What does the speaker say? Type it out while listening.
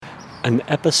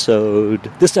This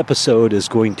episode is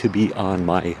going to be on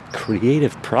my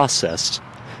creative process.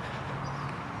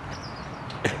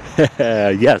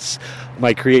 Yes,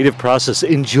 my creative process.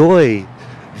 Enjoy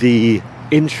the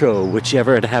intro,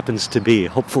 whichever it happens to be.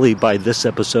 Hopefully by this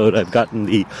episode I've gotten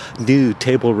the new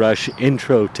Table Rush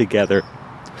intro together.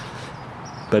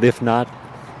 But if not,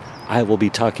 I will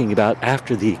be talking about,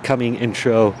 after the coming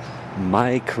intro,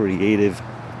 my creative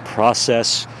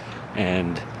process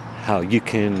and how you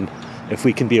can, if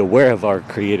we can be aware of our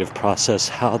creative process,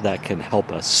 how that can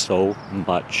help us so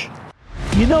much.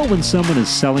 You know when someone is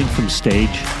selling from stage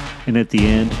and at the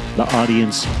end the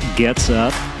audience gets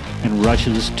up and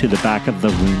rushes to the back of the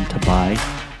room to buy?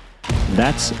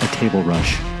 That's a Table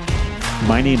Rush.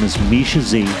 My name is Misha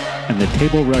Z, and the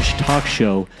Table Rush Talk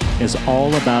Show is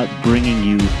all about bringing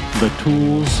you the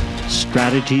tools,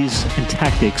 strategies, and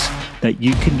tactics that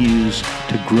you can use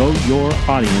to grow your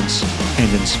audience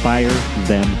and inspire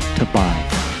them to buy.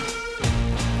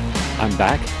 I'm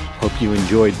back. Hope you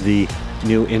enjoyed the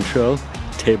new intro,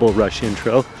 Table Rush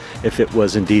intro, if it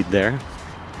was indeed there.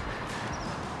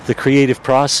 The creative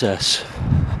process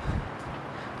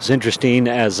is interesting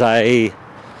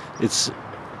it's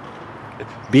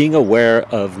being aware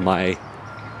of my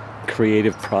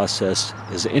creative process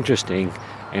is interesting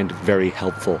and very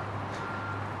helpful.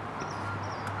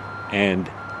 And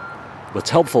what's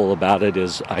helpful about it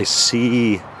is I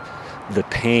see the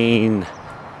pain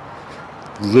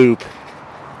loop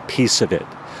piece of it.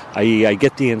 I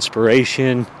get the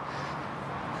inspiration.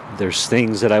 There's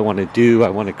things that I want to do, I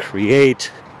want to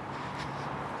create.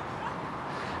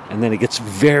 And then it gets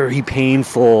very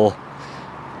painful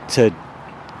to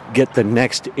get the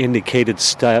next indicated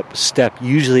step.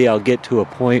 Usually I'll get to a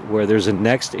point where there's a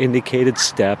next indicated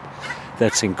step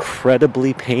that's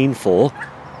incredibly painful,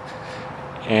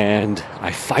 and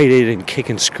I fight it and kick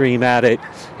and scream at it,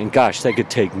 and gosh, that could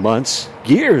take months,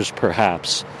 years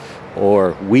perhaps,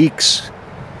 or weeks,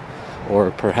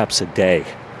 or perhaps a day.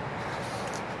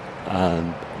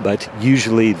 But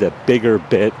usually the bigger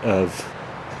bit of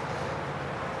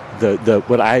the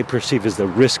what I perceive as the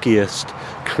riskiest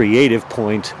creative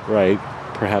point, where I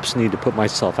perhaps need to put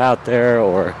myself out there,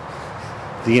 or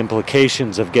the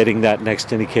implications of getting that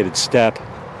next indicated step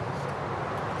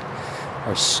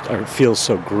feels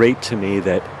so great to me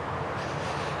that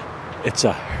it's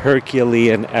a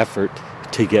Herculean effort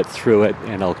to get through it,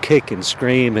 and I'll kick and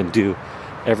scream and do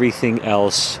everything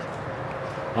else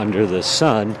under the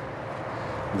sun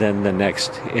than the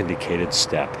next indicated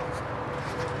step.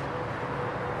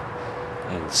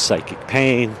 And psychic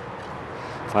pain,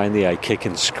 finally I kick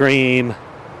and scream,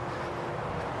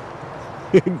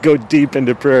 go deep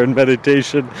into prayer and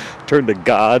meditation, turn to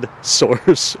God,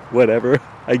 source, whatever.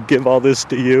 I give all this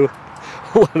to you.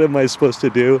 What am I supposed to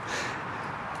do?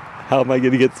 How am I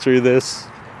going to get through this?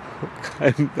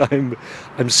 I'm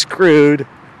screwed.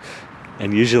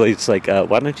 And usually it's like,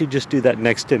 why don't you just do that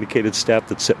next indicated step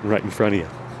that's sitting right in front of you?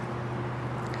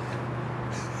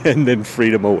 And then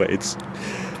freedom awaits.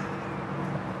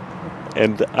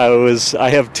 And I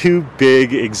have two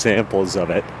big examples of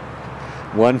it.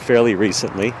 One fairly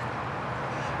recently,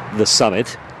 the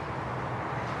summit,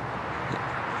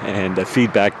 and the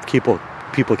feedback, people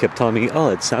kept telling me, oh,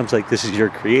 it sounds like this is your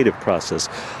creative process.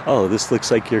 Oh, this looks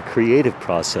like your creative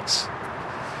process.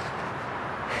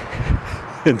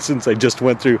 And since I just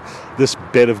went through this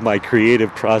bit of my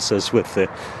creative process with the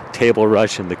Table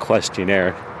Rush and the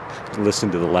questionnaire,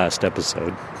 listen to the last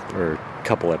episode, or a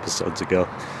couple episodes ago.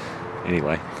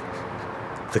 Anyway,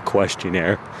 the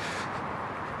questionnaire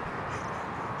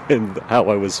and how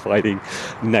I was fighting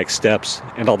next steps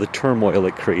and all the turmoil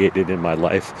it created in my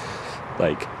life.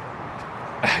 Like,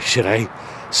 should I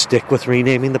stick with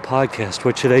renaming the podcast?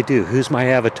 What should I do? Who's my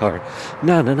avatar?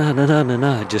 No.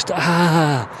 Just,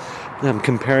 I'm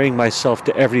comparing myself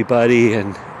to everybody,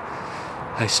 and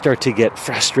I start to get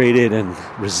frustrated, and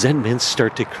resentments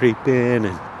start to creep in,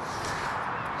 and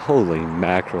holy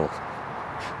mackerel.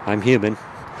 I'm human.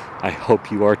 I hope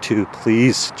you are too.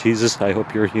 Please, Jesus, I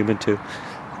hope you're human too.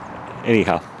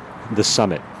 Anyhow, the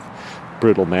summit.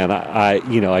 Brutal, man.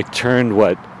 I turned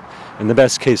what, in the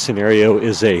best case scenario,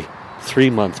 is a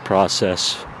 3-month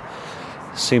process.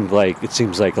 It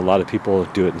seems like a lot of people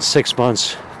do it in 6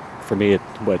 months. For me, it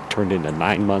turned into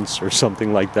 9 months or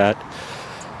something like that.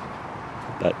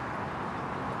 But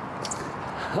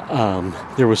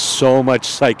there was so much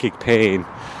psychic pain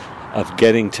of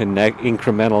getting to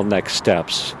incremental next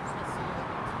steps,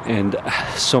 and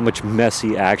so much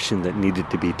messy action that needed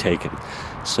to be taken.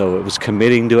 So it was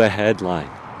committing to a headline,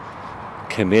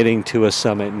 committing to a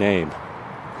summit name,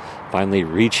 finally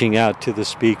reaching out to the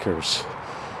speakers,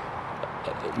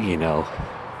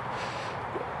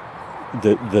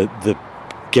 the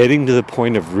getting to the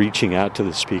point of reaching out to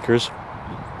the speakers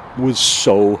was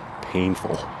so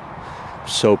painful.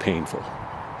 So painful.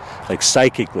 Like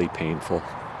psychically painful.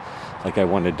 Like I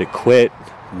wanted to quit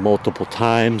multiple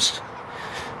times.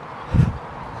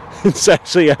 It's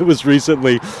actually, I was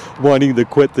recently wanting to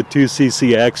quit the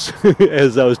 2CCX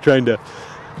as I was trying to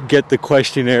get the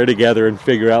questionnaire together and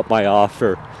figure out my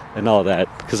offer and all that.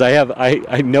 Because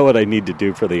I know what I need to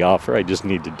do for the offer. I just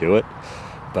need to do it.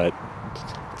 But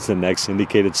it's the next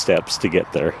indicated steps to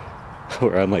get there.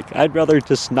 Where I'm like, I'd rather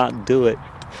just not do it.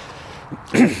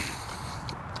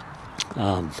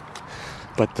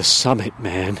 But the summit,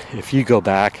 man, if you go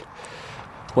back,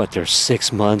 there's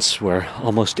 6 months where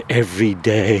almost every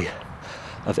day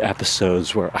of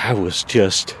episodes where I was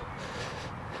just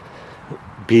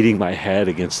beating my head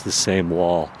against the same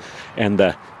wall. And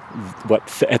at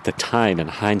the time, in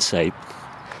hindsight,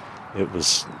 it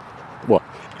was,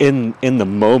 in the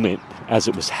moment as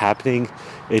it was happening,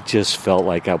 it just felt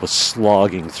like I was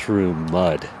slogging through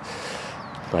mud.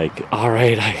 Like, all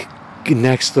right,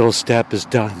 next little step is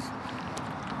done.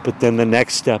 But then the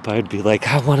next step, I'd be like,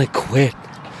 I want to quit.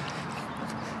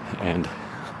 And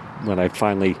when I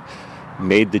finally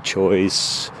made the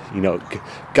choice,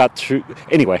 got through,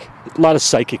 anyway, a lot of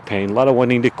psychic pain, a lot of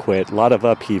wanting to quit, a lot of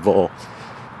upheaval.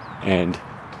 And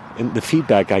the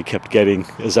feedback I kept getting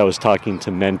as I was talking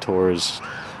to mentors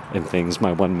and things,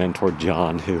 my one mentor,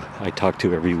 John, who I talk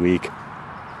to every week,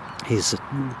 he's a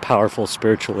powerful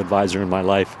spiritual advisor in my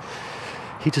life.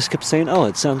 He just kept saying,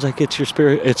 it sounds like it's your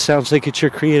spirit. It sounds like it's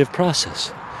your creative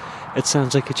process. It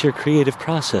sounds like it's your creative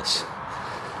process.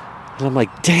 And I'm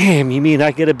like, damn, you mean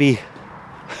I gotta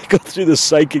go through the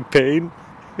psychic pain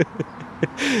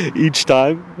each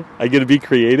time I gotta be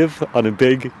creative on a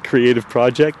big creative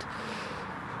project?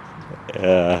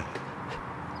 The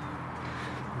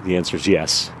answer is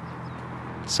yes.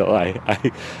 So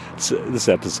this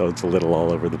episode's a little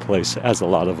all over the place, as a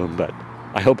lot of them, but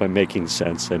I hope I'm making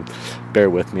sense, and bear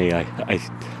with me.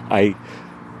 I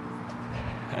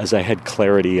as I had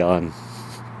clarity on,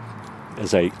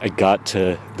 as I got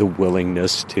to the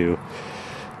willingness to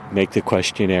make the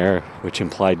questionnaire, which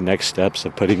implied next steps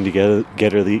of putting together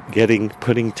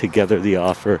the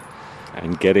offer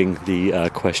and getting the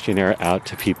questionnaire out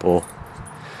to people.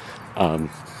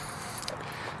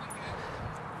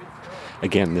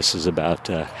 Again, this is about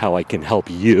how I can help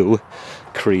you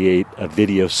create a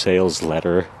video sales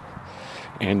letter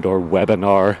and or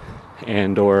webinar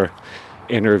and or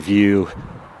interview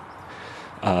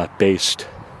based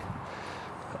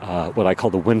what I call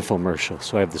the winfomercial.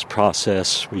 So I have this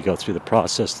process. We go through the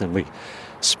process, then we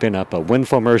spin up a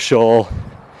winfomercial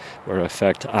where in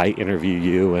effect I interview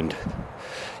you and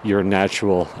your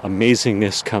natural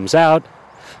amazingness comes out.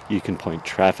 You can point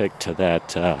traffic to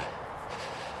that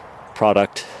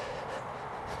product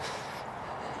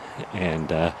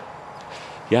and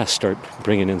start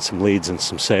bringing in some leads and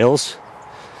some sales,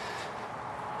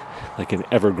 like an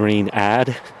evergreen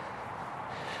ad.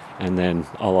 And then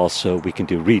we can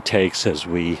do retakes as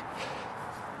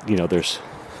there's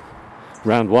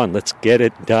round one. Let's get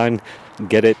it done,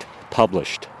 get it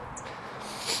published,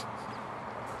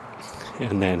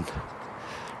 and then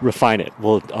refine it.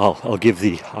 I'll give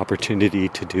the opportunity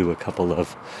to do a couple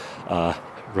of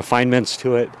refinements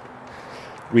to it,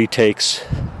 retakes,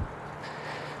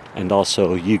 and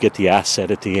also you get the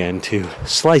asset at the end to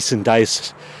slice and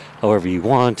dice however you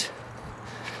want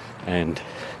and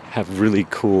have really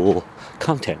cool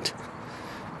content.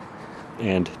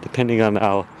 And depending on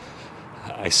how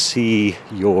I see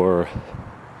your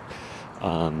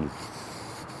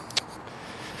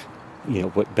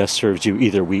what best serves you,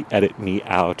 either we edit me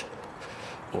out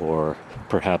or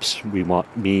perhaps we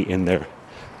want me in there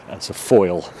as a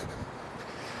foil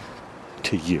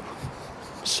to you.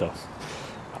 So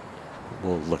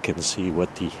we'll look and see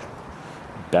what the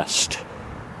best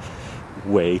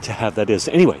way to have that is.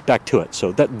 Anyway, back to it.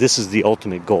 So this is the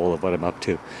ultimate goal of what I'm up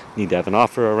to. Need to have an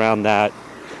offer around that.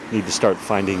 Need to start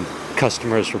finding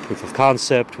customers for proof of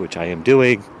concept, which I am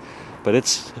doing. But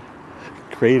it's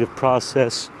a creative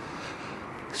process.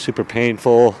 Super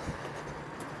painful.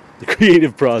 The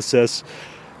creative process.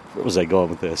 Where was I going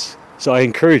with this? So I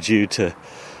encourage you to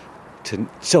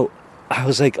so I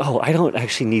was like, I don't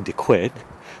actually need to quit.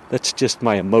 That's just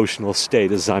my emotional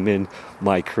state as I'm in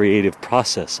my creative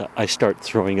process. I start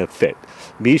throwing a fit.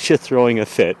 Misha throwing a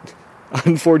fit,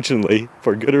 unfortunately,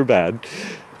 for good or bad,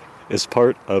 is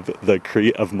part of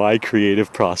of my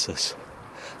creative process.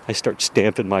 I start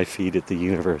stamping my feet at the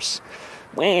universe.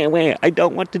 Wah, I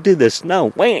don't want to do this.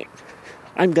 No,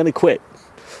 I'm going to quit.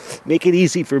 Make it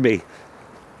easy for me.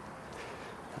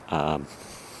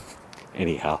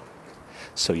 Anyhow,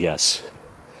 So yes,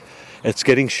 it's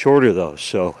getting shorter though,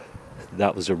 so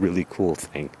that was a really cool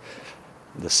thing.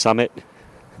 The summit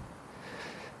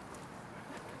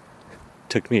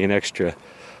took me an extra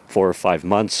 4 or 5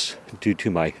 months due to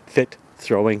my fit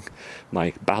throwing,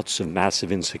 my bouts of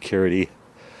massive insecurity,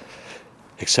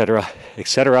 etc.,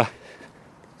 etc.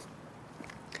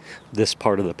 This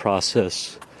part of the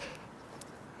process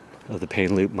of the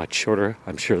pain loop much shorter.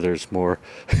 I'm sure there's more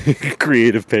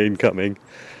creative pain coming.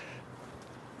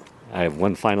 I have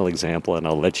one final example and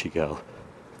I'll let you go.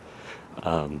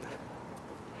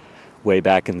 Way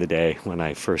back in the day when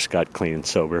I first got clean and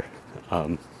sober,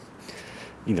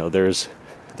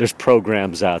 there's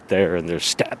programs out there and there's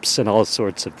steps and all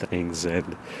sorts of things,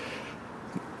 and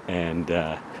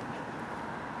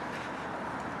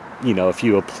if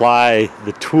you apply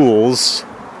the tools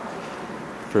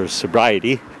for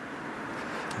sobriety,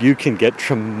 you can get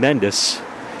tremendous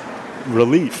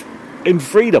relief and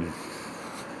freedom.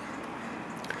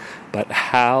 But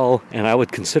how, and I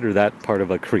would consider that part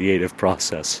of a creative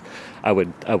process. I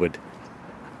would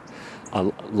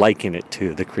liken it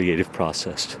to the creative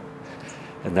process.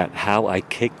 And that how I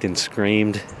kicked and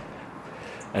screamed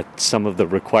at some of the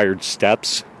required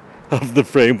steps of the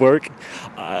framework.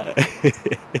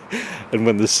 And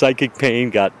when the psychic pain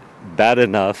got bad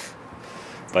enough,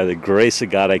 by the grace of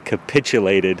God, I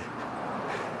capitulated,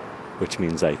 which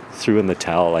means I threw in the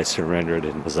towel, I surrendered,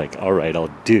 and was like, all right,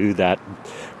 I'll do that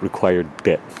required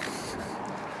bit.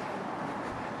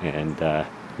 And,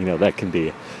 that can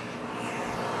be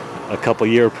a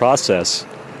couple-year process.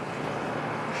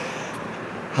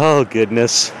 Oh,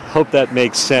 goodness. Hope that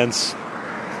makes sense.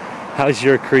 How's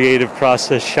your creative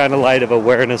process? Shine a light of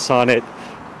awareness on it,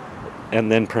 and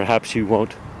then perhaps you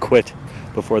won't quit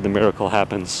before the miracle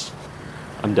happens.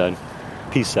 I'm done.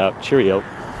 Peace out. Cheerio.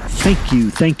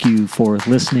 Thank you for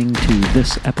listening to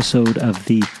this episode of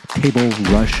the Table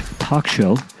Rush Talk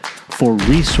Show. For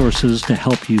resources to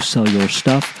help you sell your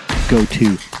stuff, go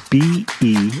to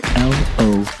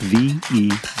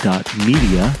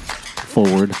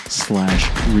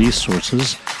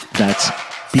belove.media/resources. That's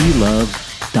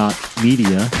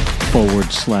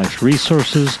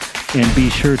belove.media/resources. And be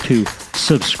sure to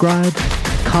subscribe,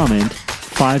 comment,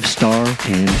 5-star,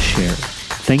 and share.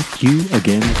 Thank you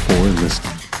again for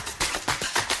listening.